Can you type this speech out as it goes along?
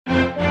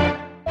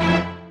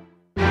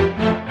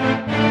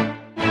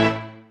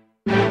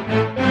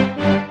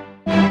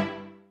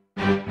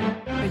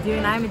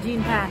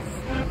Imogene Pass.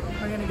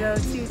 We're gonna go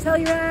to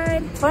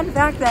Telluride. Fun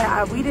fact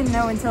that we didn't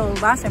know until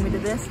last time we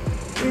did this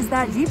is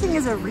that Jeeping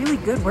is a really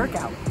good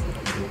workout.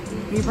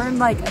 You burn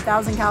like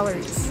 1,000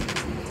 calories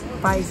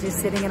by just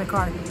sitting in a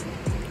car.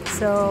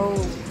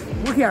 So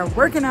we are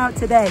working out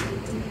today.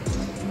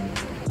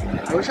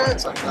 I wish I had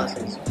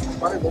sunglasses.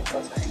 Probably look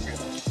fascinating.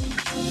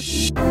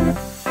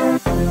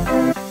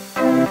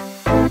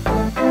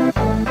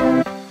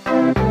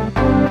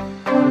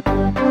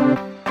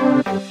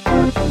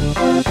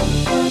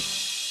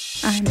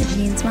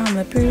 Imogene's mom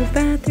approved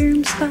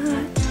bathroom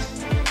spot.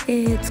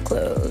 It's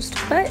closed,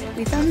 but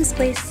we found this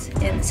place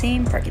in the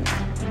same parking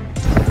lot.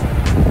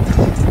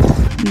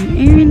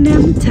 We're airing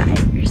down the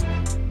tires.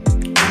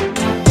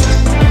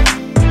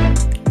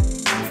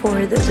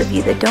 For those of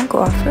you that don't go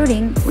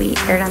off-roading, we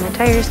air down the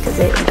tires because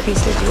it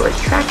increases your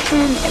traction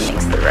and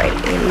makes the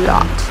ride a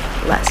lot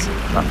less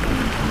bumpy.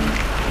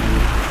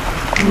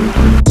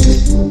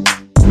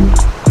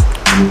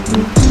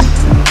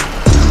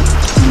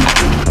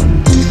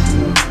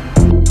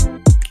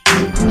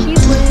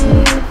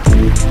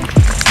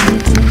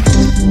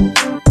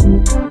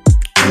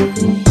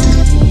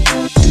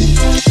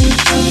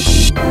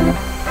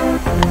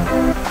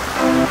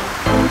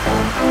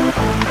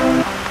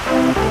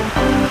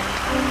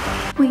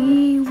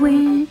 We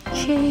went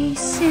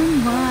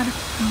chasing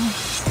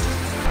waterfalls.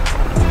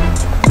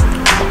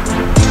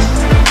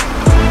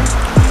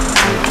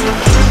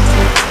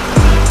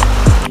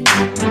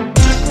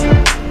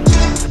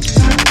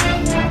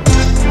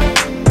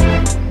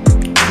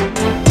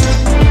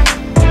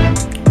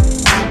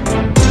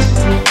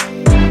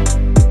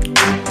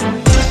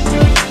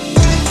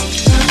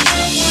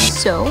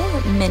 So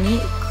many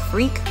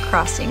creek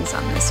crossings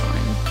on this one.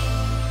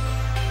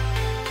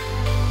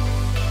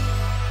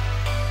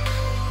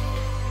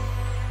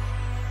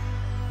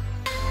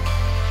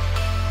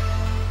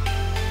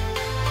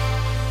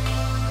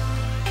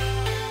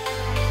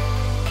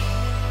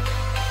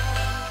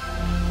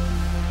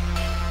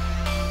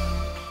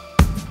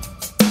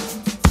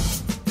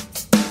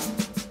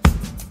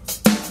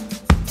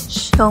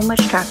 So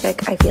much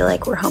traffic, I feel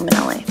like we're home in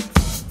LA.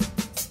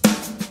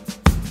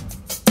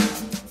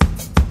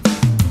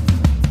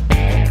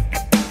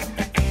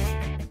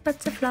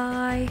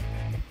 Butterfly.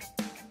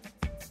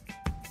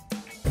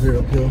 Is it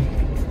uphill?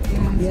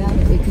 Yeah,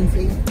 you can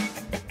see.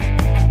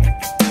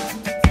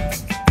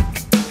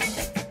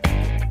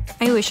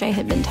 I wish I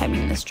had been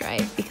timing this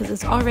drive because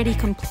it's already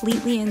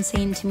completely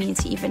insane to me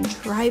to even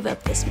drive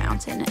up this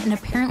mountain, and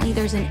apparently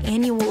there's an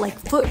annual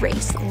foot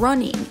race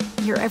running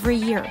here every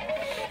year.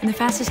 And the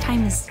fastest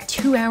time is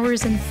 2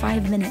 hours and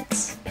 5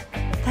 minutes.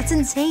 That's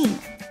insane.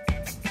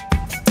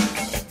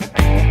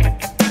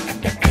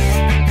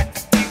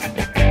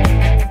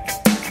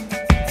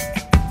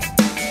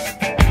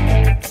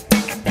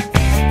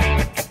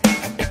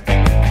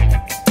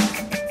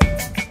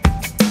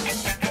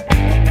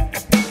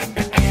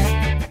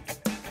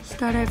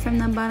 Start out from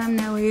the bottom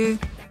now.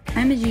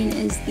 Imogene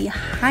is the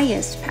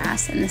highest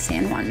pass in the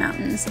San Juan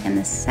Mountains and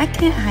the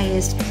second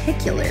highest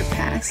particular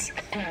pass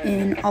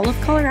in all of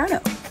Colorado.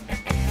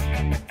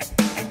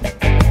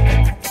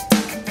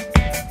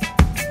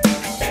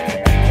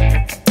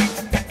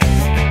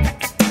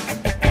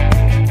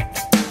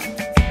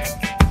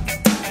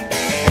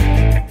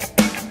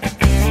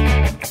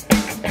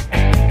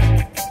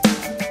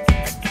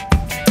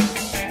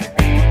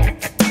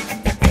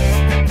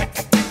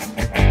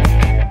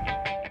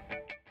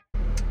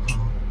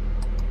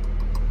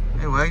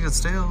 Hey, wagon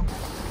still.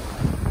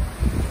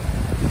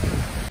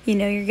 You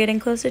know you're getting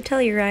close to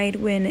Telluride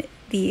when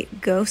the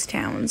ghost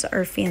towns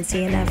are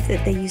fancy enough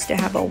that they used to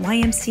have a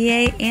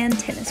YMCA and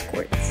tennis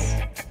courts.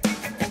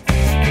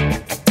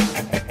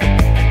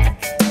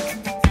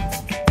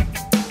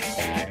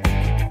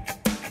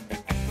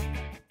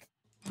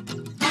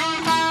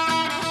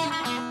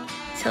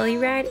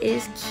 Telluride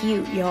is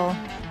cute, y'all,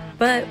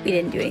 but we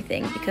didn't do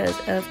anything because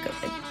of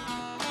COVID.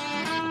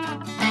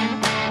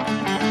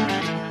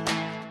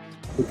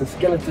 With the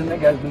skeleton,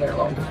 that guy's been there a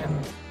long time.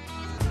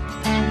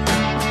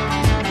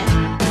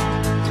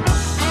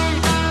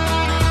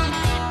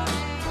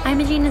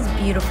 Imogene is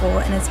beautiful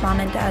and it's mom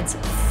and dad's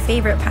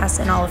favorite pass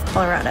in all of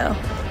Colorado.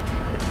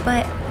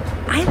 But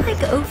I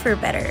like Ophir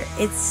better.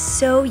 It's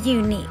so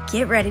unique.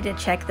 Get ready to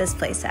check this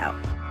place out.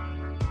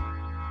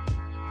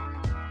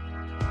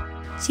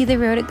 See the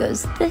road? It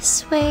goes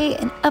this way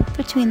and up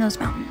between those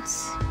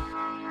mountains.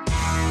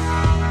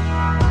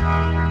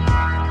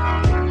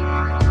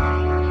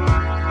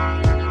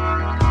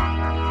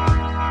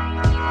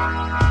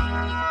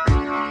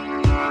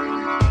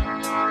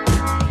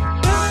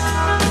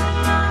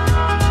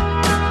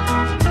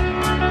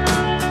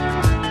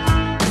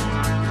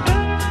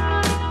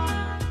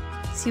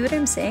 See what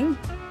I'm saying?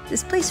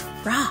 This place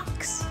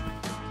rocks.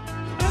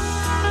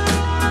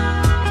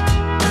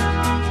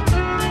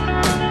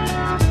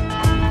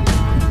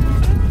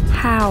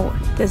 How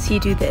does he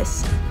do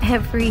this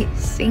every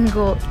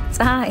single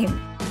time?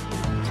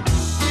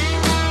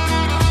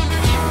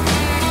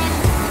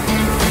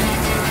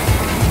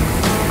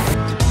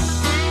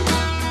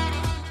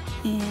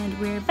 And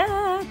we're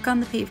back. back on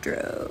the paved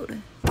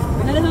road.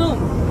 We're headed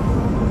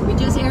home. We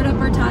just aired up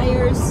our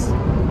tires,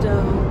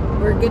 so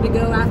we're good to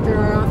go after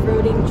our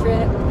off-roading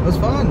trip. It was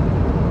fun.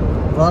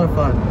 A lot of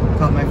fun.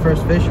 Caught my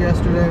first fish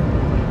yesterday.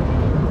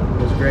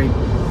 It was great.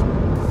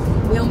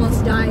 We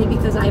almost died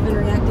because Ivan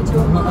reacted to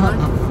a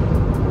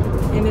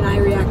moth. Him and I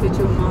reacted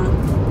to a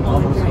moth.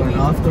 Almost went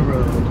off the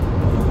road.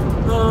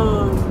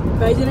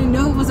 But I didn't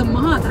know it was a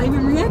moth.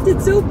 Ivan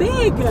reacted so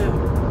big.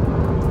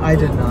 I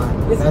did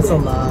not. That's a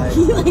lie.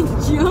 He like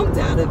jumped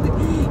out of his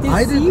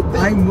seatbelt.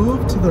 I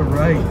moved to the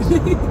right.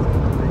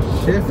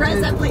 I shifted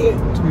Aggressively.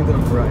 to the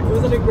right. It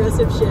was an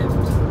aggressive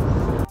shift.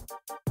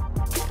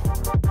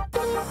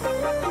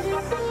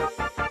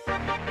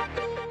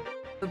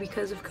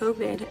 Because of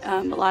COVID,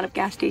 a lot of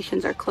gas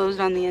stations are closed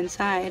on the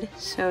inside,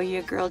 so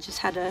your girl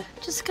just got to,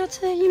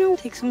 you know,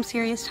 take some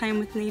serious time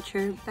with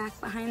nature back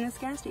behind this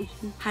gas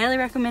station. Highly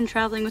recommend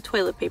traveling with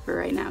toilet paper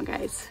right now,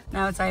 guys.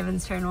 Now it's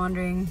Ivan's turn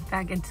wandering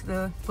back into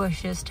the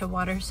bushes to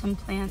water some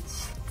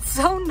plants. It's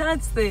so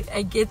nuts that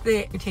I get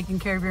that you're taking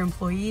care of your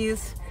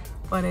employees,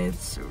 but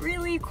it's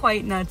really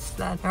quite nuts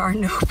that there are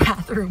no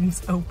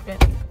bathrooms open.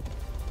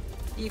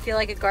 Do you feel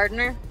like a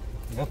gardener?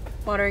 Yep.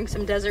 Watering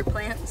some desert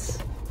plants?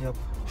 Yep.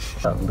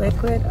 The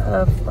liquid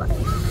of life.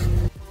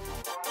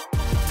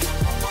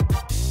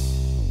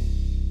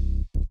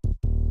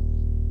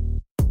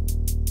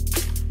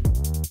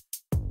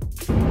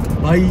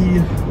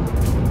 Bye.